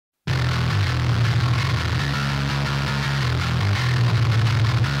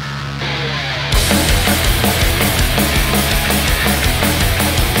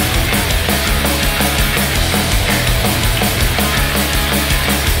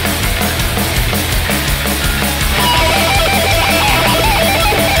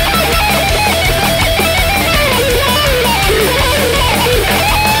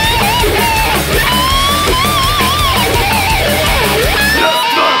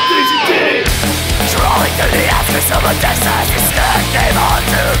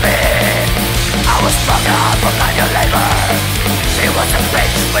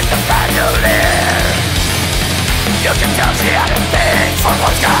You can tell she had a thing for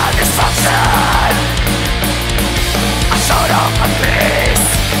what kind of destruction. I showed up my peace,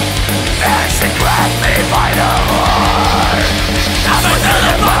 and she grabbed me by the horn. I went to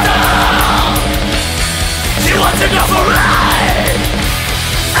the bottom. She wants to go for ride.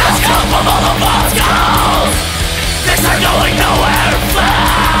 Let's go from all of us girls. Things are going nowhere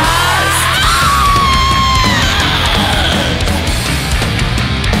fast.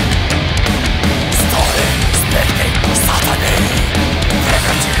 Story, spitting, satany.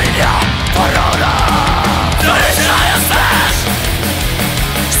 Preventilia, porona. Stolichnaya smash.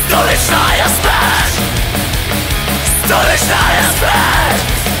 Stolichnaya smash. Stolichnaya smash.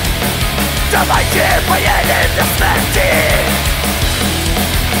 Dawajcie, pojedziemy do śmierci.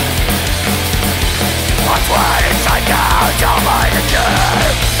 Otwory czeka, działaj the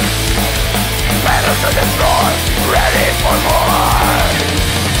curve. Pedal to the floor, ready for more.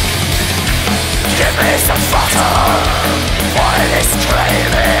 Give me some throttle for this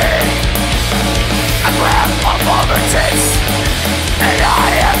craving. I grab my overtakes and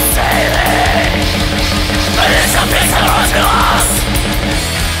I am sailing. But it's a piece of us to us.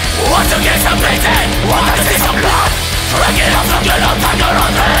 Want to get some painting, want to see some blood. Crack it up, some good old tiger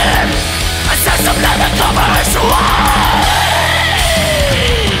on him. And set some leather covers away.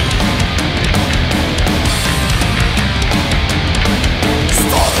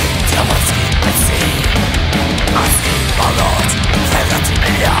 Story, diamanski, pensji. Maski, balot,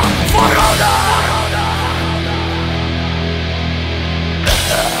 preventilia, porona.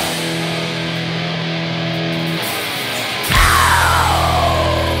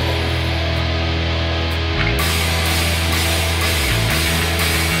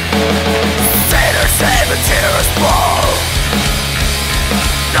 Save a tearless ball.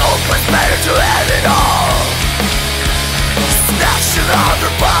 No place better to end it all. Snatch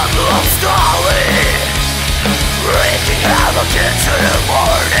another bottle of Stoli, wreaking havoc into the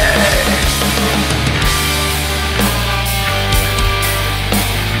morning.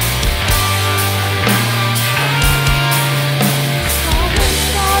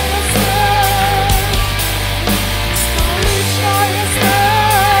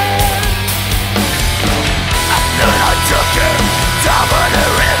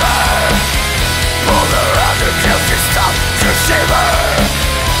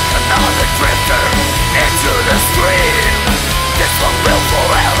 Another drifter into the stream. This one will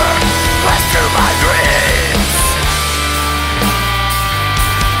forever pass through my dreams.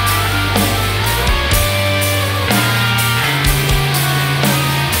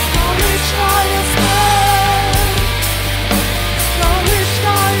 Stolichnaya Smert.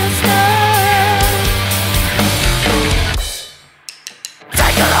 Stolichnaya Smert.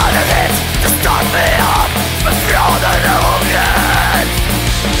 Take a lot of it to start me up, but throw the new again.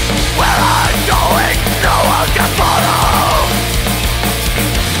 Where I'm going, no one can follow.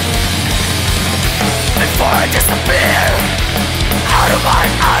 Before I disappear, out of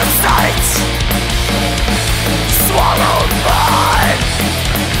mind, out of sight, swallowed by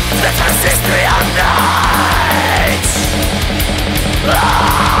the transistor of night.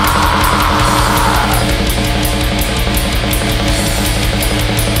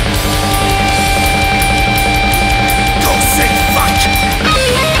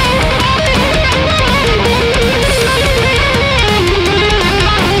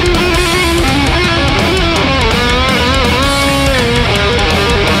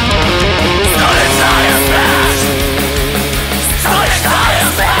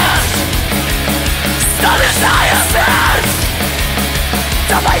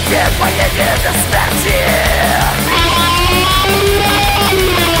 Dawajcie, pojedziemy do śmierci.